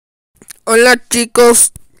Hola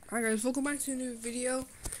chicos. Hi guys, welcome back to a new video.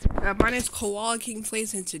 My name is Koala King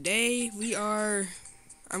Plays, and today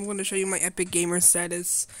I'm going to show you my epic gamer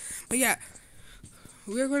status. But yeah,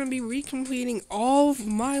 we're going to be recompleting all of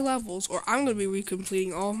my levels, or I'm going to be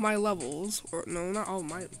recompleting all of my levels, or no, not all of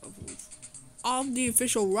my levels. All of the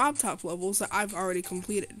official Robtop levels that I've already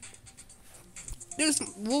completed. This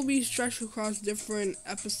will be stretched across different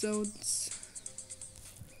episodes,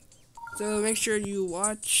 so make sure you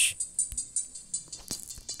watch.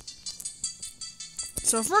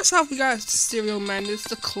 So first off, we got Cereal Man. This is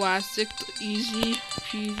the classic, the easy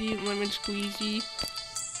peasy lemon squeezy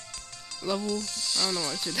level. I don't know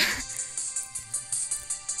why I said that.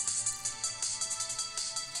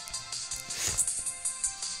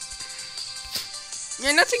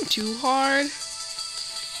 Yeah, nothing too hard,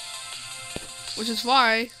 which is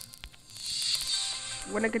why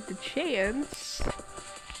when I get the chance,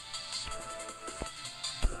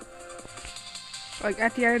 like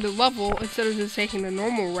at the end of the level, instead of just taking the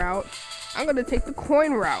normal route, I'm gonna take the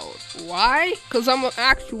coin route. Why? Because I'm an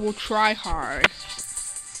actual tryhard.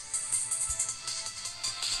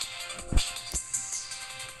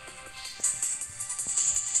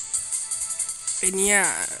 And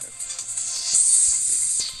yeah.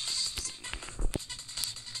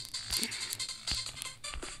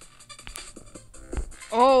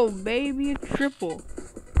 Oh baby, a triple.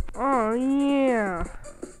 Oh yeah.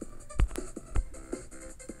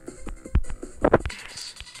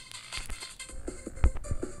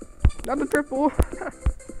 Another triple.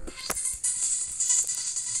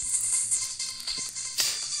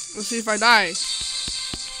 Let's see if I die.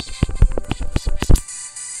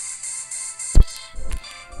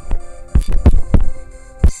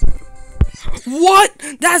 What?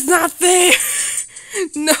 That's not fair.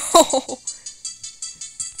 No.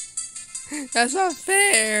 That's not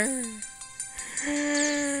fair.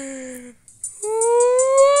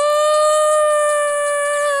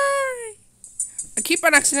 I keep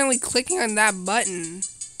on accidentally clicking on that button.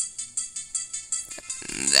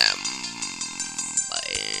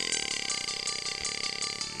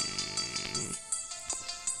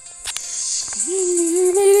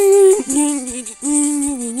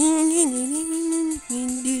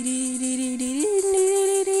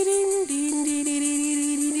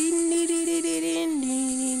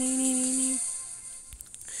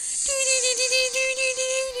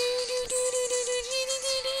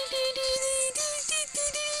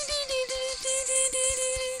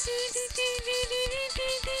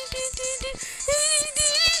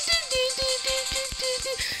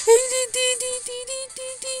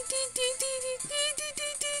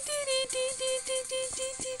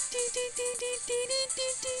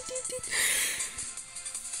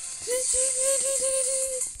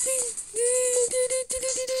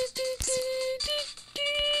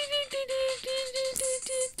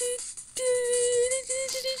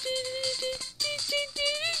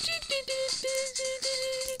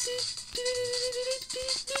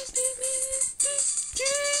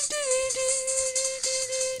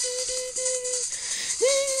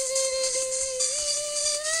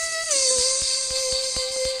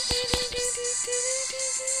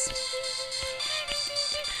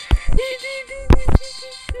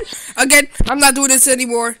 Again, I'm not doing this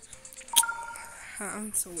anymore.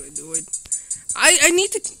 I'm so gonna do it. I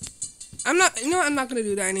need to. I'm not. You know what? I'm not gonna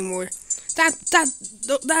do that anymore. That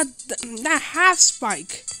half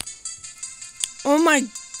spike. Oh my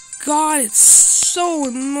god, it's so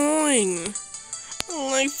annoying.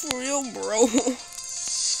 Like for real, bro.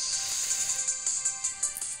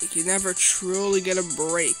 You can never truly get a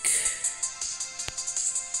break.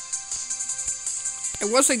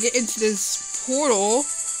 And once I get into this portal,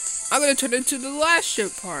 I'm gonna turn into the last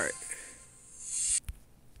ship part.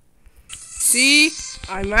 See?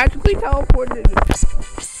 I magically teleported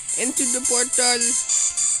into the portal.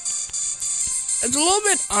 It's a little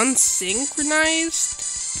bit unsynchronized.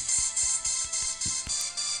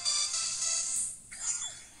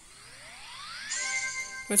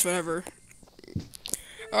 That's whatever.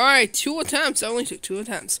 Alright, 2 attempts. I only took 2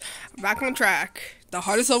 attempts. I'm back on track. The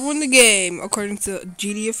hardest level in the game, according to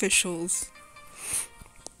GD officials.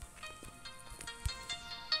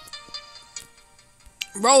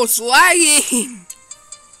 Bro, it's lagging!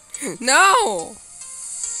 No!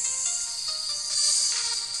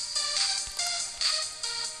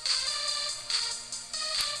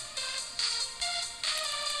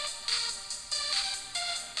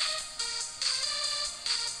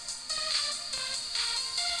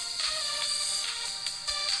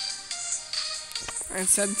 I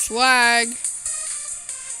said it's lag.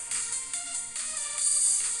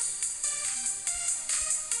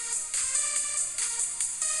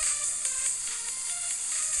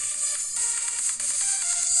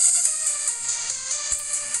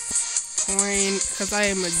 coin because I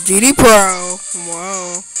am a GD Pro.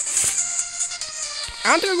 Whoa.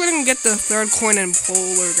 I don't think we're gonna get the third coin in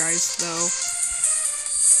Polar, guys, though.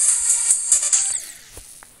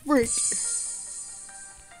 Freak.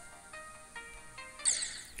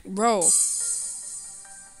 Bro.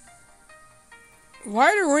 Why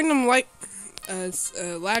are there random lag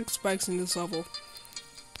spikes in this level?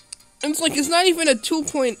 And it's like, it's not even a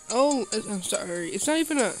 2.0. I'm sorry. It's not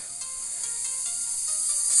even a...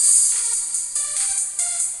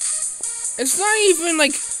 It's not even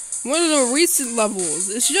like one of the recent levels.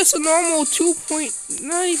 It's just a normal 2.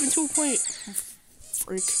 Not even 2. Freak.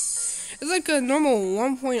 It's like a normal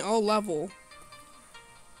 1.0 level.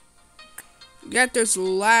 Yet there's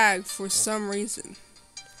lag for some reason.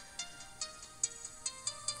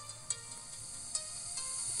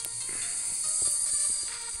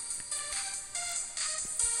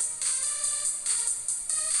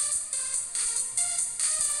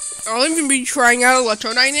 I'll even be trying out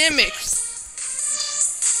electrodynamics.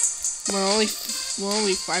 We're only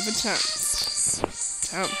 5 attempts.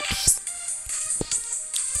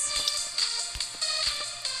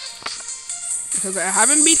 Because I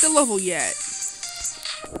haven't beat the level yet.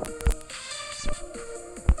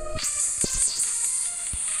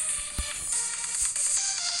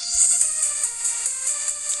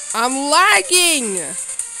 I'm lagging!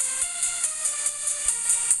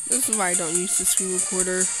 This is why I don't use the screen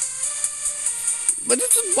recorder. But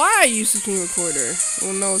this is why I use the screen recorder.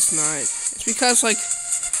 Well, no, it's not. It's because, like,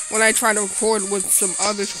 when I try to record with some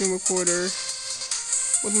other screen recorder,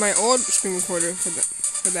 with my old screen recorder, for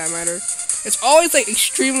that matter, it's always, like,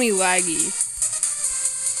 extremely laggy.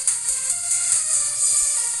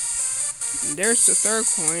 And there's the third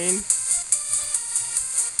coin.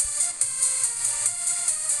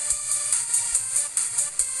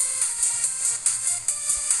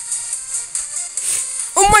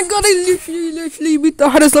 Oh my god, I literally beat the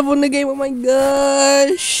hardest level in the game. Oh my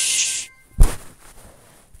gosh.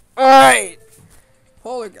 Alright.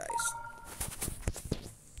 Polar, guys.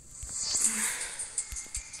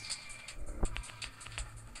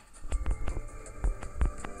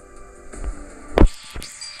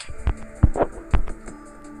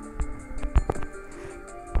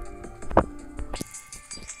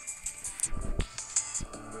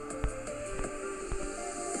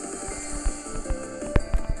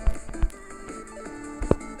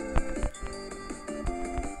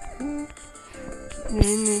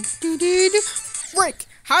 Frick!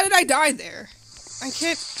 How did I die there? I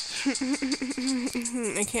can't...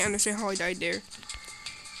 I can't understand how I died there.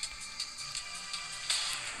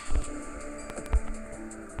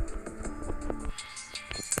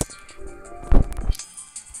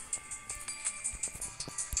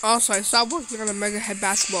 Also, I stopped working on a Mega Head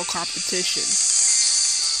basketball competition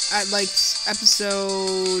at, like,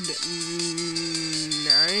 episode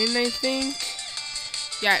 9, I think?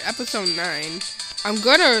 Yeah, episode 9. I'm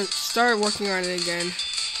gonna start working on it again.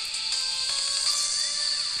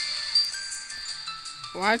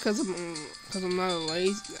 Why? Cause I'm not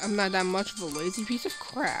I'm not that much of a lazy piece of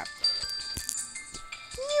crap.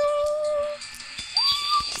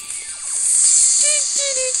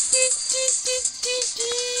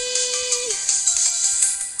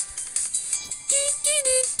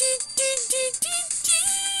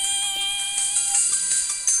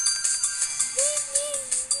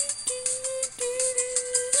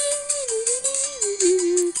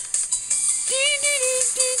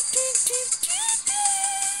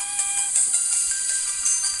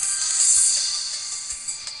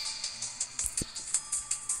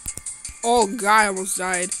 Oh god, I almost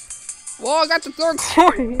died. Well, I got the third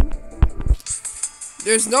coin.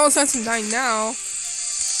 There's no sense in dying now.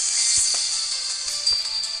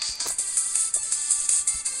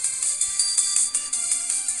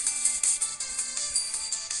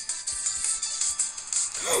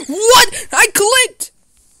 What? I clicked!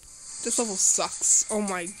 This level sucks. Oh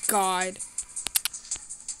my god.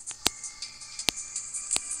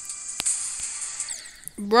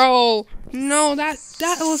 Bro, no, that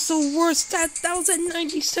was the worst. That was at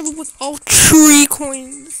 97 with all 3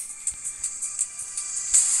 coins.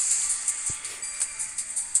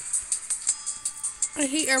 I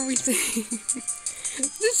hate everything.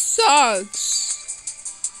 This sucks.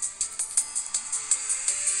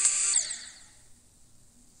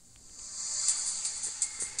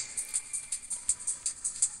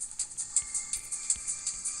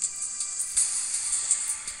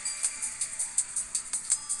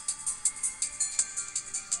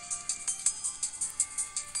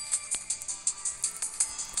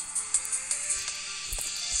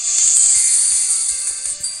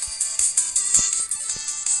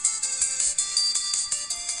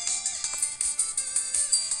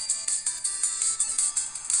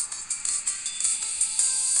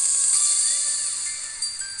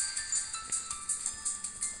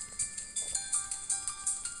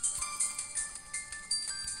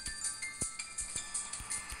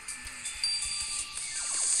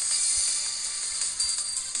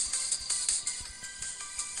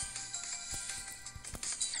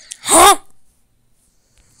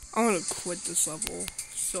 I want to quit this level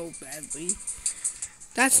so badly.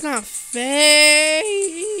 That's not fair.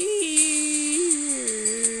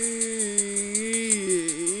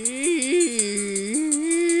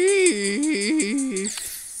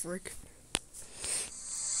 Frick.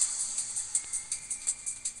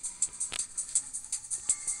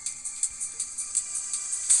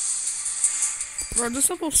 Bro, this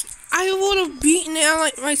level, I would have beaten it on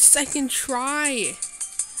like my second try.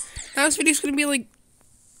 Now this video's gonna be like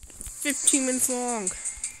 15 minutes long.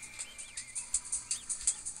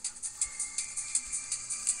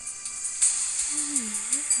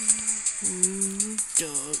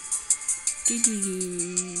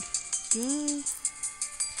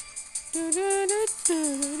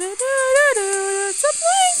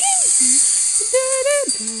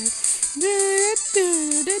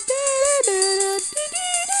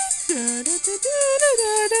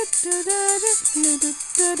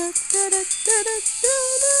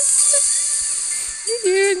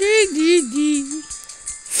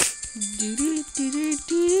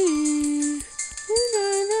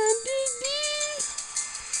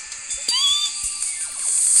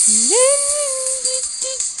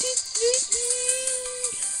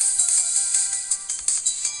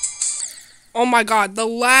 Oh my god, the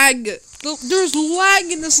lag! There's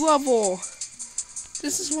lag in this level!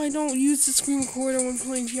 This is why I don't use the screen recorder when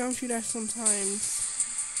playing Geometry Dash sometimes.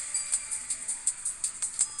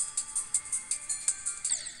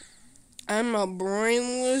 I'm a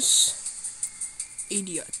brainless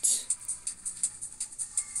idiot.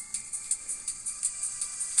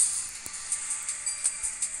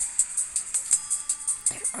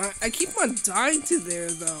 I keep on dying to there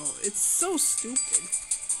though. It's so stupid.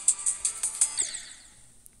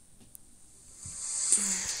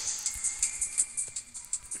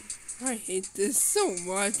 I hate this so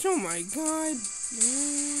much. Oh my god.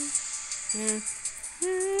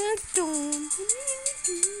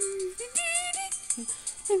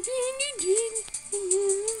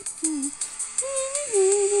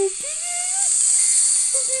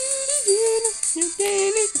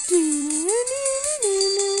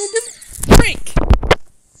 Freak!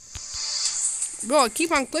 Bro, I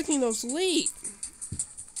keep on clicking those late.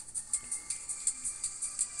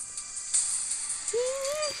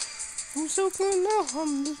 I'm so good now,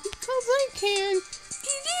 because I can.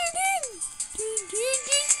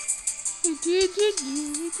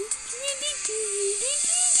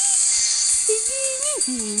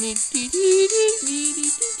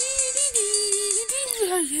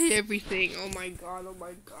 I hate everything. Oh my god, oh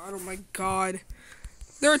my god, oh my god.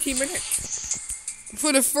 13 minutes.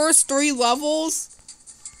 For the first 3 levels,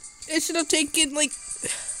 it should have taken like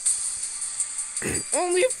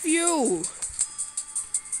only a few.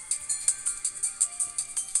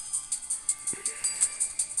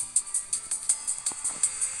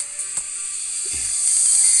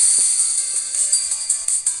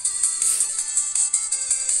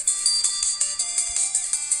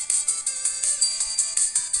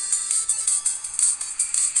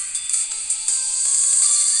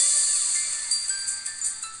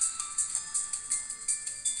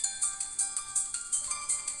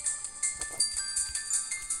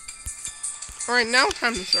 Alright, now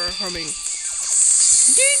time to start humming.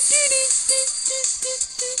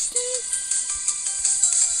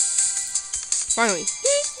 Finally.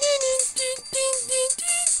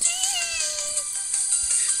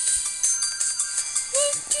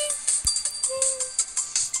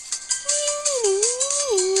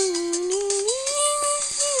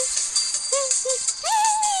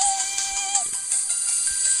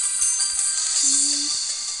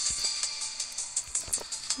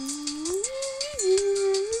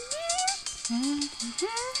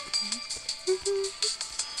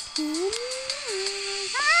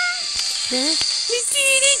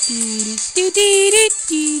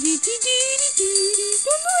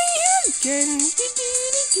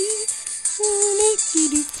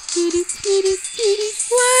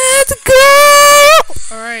 Let's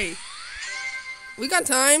go! Alright. We got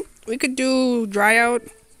time. We could do dry out.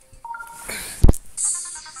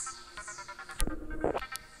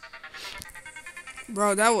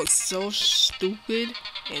 Bro, that was so stupid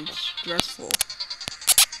and stressful.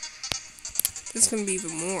 This is gonna be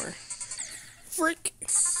even more. Frick.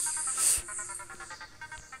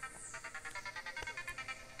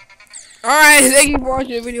 Alright, thank you for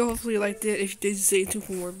watching the video. Hopefully you liked it. If you did, stay tuned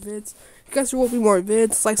for more vids. Because there will be more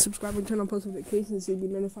vids. Like, subscribe, and turn on post notifications so you'll be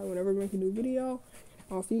notified whenever we make a new video.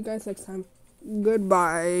 I'll see you guys next time.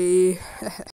 Goodbye.